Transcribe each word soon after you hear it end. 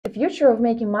The future of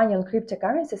making money on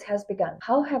cryptocurrencies has begun.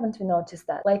 How haven't we noticed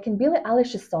that? Like in Billie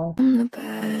Eilish's song, I'm the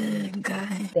bad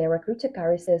guy. there are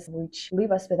cryptocurrencies which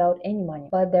leave us without any money.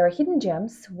 But there are hidden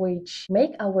gems which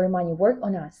make our money work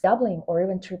on us, doubling or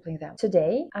even tripling them.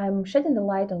 Today, I'm shedding the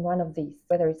light on one of these,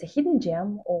 whether it's a hidden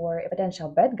gem or a potential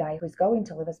bad guy who's going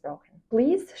to leave us broken.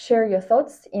 Please share your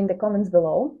thoughts in the comments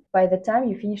below by the time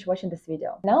you finish watching this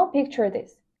video. Now picture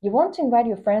this. You want to invite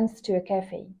your friends to a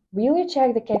cafe. Will you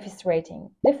check the cafe's rating,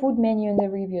 the food menu and the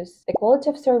reviews, the quality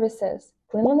of services,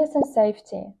 cleanliness and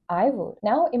safety? I would.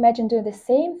 Now imagine doing the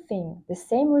same thing, the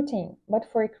same routine,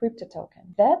 but for a crypto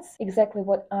token. That's exactly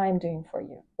what I'm doing for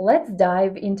you. Let's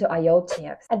dive into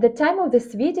Iotex. At the time of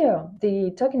this video,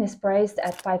 the token is priced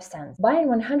at 5 cents. Buying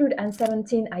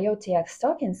 117 Iotex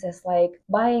tokens is like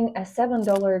buying a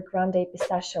 $7 grande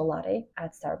pistachio latte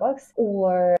at Starbucks,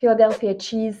 or Philadelphia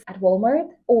cheese at Walmart,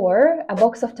 or a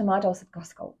box of tomatoes at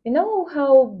Costco. You know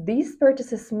how these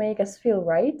purchases make us feel,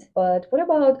 right? But what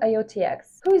about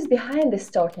Iotex? Who is behind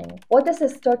this token? What does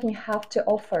this token have to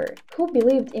offer? Who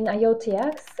believed in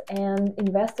Iotex and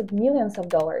invested millions of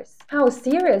dollars? How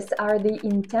serious are the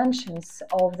intentions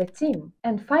of the team?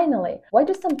 And finally, why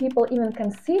do some people even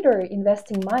consider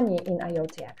investing money in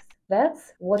Iotex?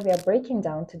 That's what we are breaking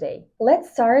down today.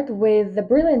 Let's start with the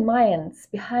brilliant minds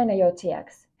behind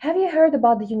Iotex. Have you heard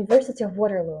about the University of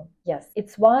Waterloo? Yes,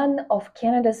 it's one of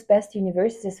Canada's best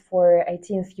universities for IT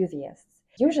enthusiasts.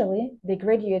 Usually, the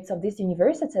graduates of these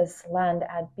universities land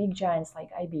at big giants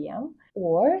like IBM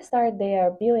or start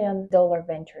their billion-dollar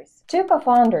ventures. Two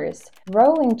co-founders,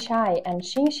 Rolling Chai and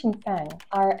Xinxin Fang,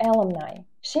 are alumni.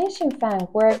 Xinxin Fang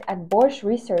worked at Bosch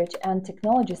Research and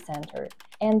Technology Center,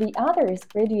 and the others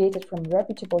graduated from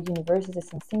reputable universities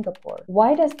in Singapore.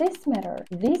 Why does this matter?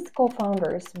 These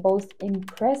co-founders boast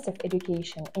impressive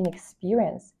education and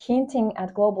experience, hinting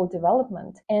at global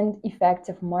development and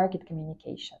effective market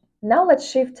communication. Now let's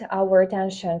shift our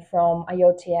attention from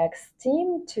Iotex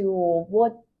team to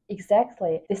what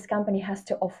exactly this company has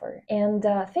to offer. And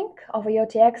think of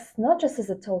Iotex not just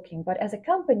as a token, but as a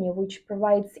company which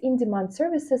provides in-demand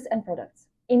services and products.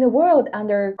 In a world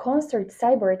under constant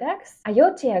cyber attacks,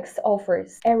 Iotex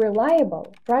offers a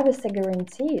reliable,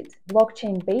 privacy-guaranteed,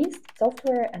 blockchain-based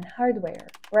software and hardware.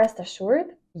 Rest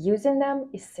assured, using them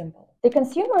is simple. The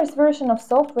consumer's version of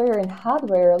software and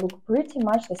hardware look pretty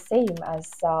much the same as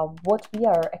what we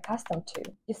are accustomed to.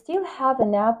 You still have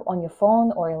an app on your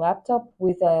phone or a laptop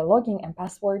with a login and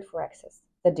password for access.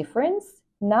 The difference?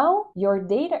 Now, your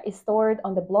data is stored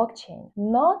on the blockchain,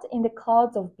 not in the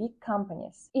clouds of big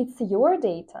companies. It's your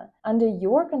data, under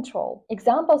your control.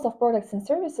 Examples of products and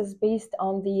services based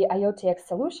on the Iotex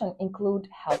solution include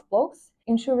health blogs,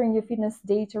 ensuring your fitness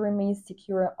data remains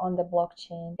secure on the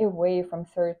blockchain, away from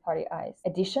third-party eyes.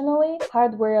 Additionally,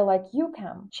 hardware like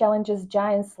UCam challenges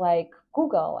giants like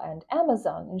Google and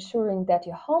Amazon, ensuring that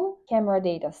your home camera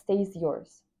data stays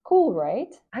yours. Cool,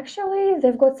 right? Actually,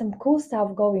 they've got some cool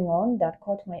stuff going on that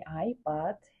caught my eye,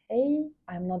 but hey,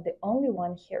 I'm not the only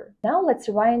one here. Now let's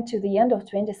rewind to the end of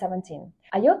 2017.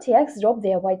 Iotex dropped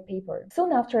their white paper.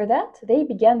 Soon after that, they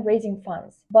began raising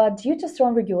funds. But due to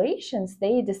strong regulations,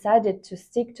 they decided to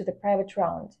stick to the private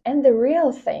round. And the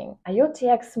real thing,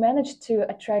 Iotex managed to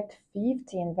attract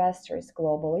 50 investors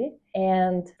globally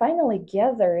and finally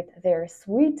gathered their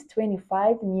sweet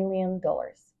 $25 million.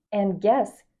 And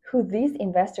guess who these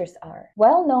investors are?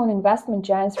 Well-known investment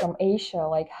giants from Asia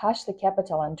like Ashley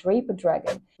Capital and Draper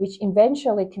Dragon, which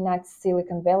eventually connects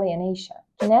Silicon Valley and Asia,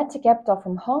 Kinetic Capital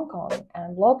from Hong Kong,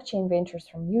 and Blockchain Ventures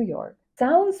from New York.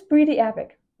 Sounds pretty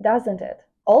epic, doesn't it?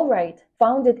 Alright,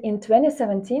 founded in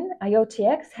 2017,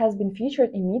 Iotex has been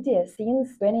featured in media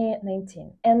since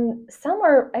 2019. And some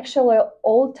are actually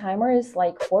old-timers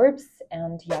like Forbes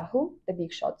and Yahoo, the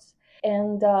big shots.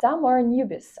 And some are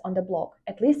newbies on the block,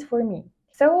 at least for me.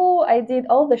 So I did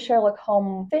all the Sherlock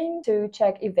Holmes thing to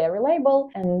check if they're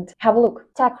reliable and have a look.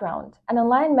 TechRound, an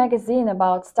online magazine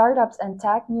about startups and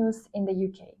tech news in the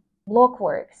UK.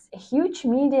 Blockworks, a huge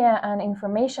media and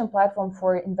information platform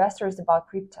for investors about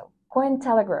crypto.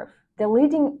 Cointelegraph, the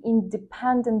leading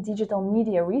independent digital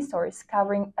media resource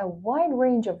covering a wide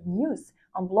range of news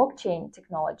on blockchain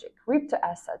technology, crypto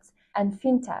assets, and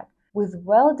fintech, with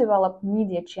well-developed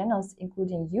media channels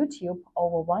including YouTube,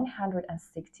 over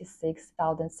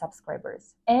 166,000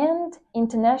 subscribers. And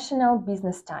International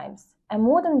Business Times, a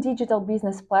modern digital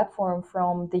business platform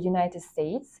from the United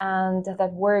States and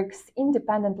that works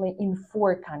independently in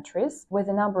 4 countries with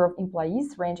a number of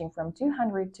employees ranging from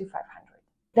 200 to 500.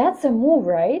 That's a move,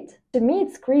 right? To me,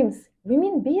 it screams, we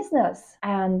mean business.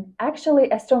 And actually,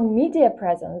 a strong media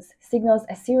presence signals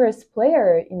a serious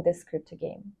player in this crypto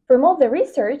game. From all the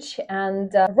research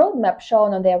and roadmap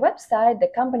shown on their website,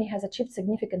 the company has achieved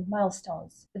significant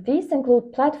milestones. These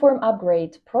include platform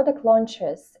upgrade, product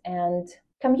launches, and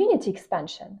community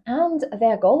expansion. And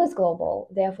their goal is global.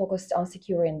 They are focused on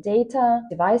securing data,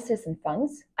 devices, and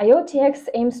funds. Iotex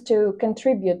aims to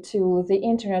contribute to the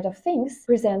Internet of Things,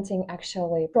 presenting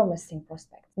actually promising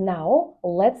prospects. Now,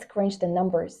 let's crunch the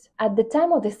numbers. At the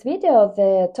time of this video,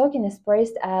 the token is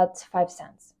priced at 5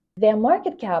 cents. Their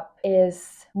market cap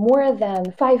is more than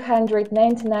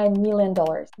 $599 million.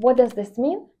 What does this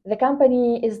mean? The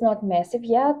company is not massive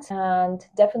yet and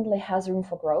definitely has room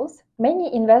for growth.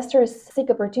 Many investors seek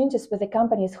opportunities with the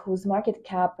companies whose market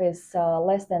cap is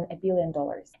less than $1 billion.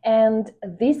 And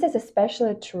this is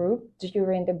especially true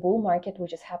during the bull market,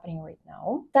 which is happening right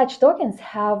now. Such tokens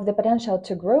have the potential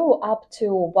to grow up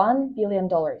to $1 billion,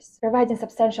 providing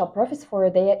substantial profits for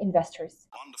their investors.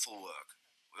 Wonderful work.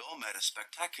 We all made a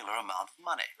spectacular amount of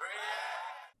money.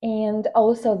 And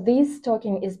also, this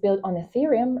token is built on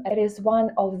Ethereum. It is one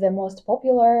of the most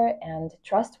popular and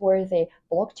trustworthy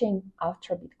blockchain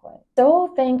after Bitcoin.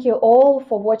 So thank you all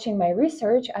for watching my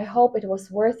research. I hope it was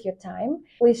worth your time.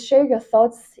 Please share your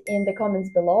thoughts in the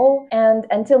comments below. And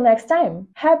until next time,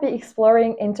 happy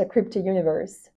exploring into crypto universe.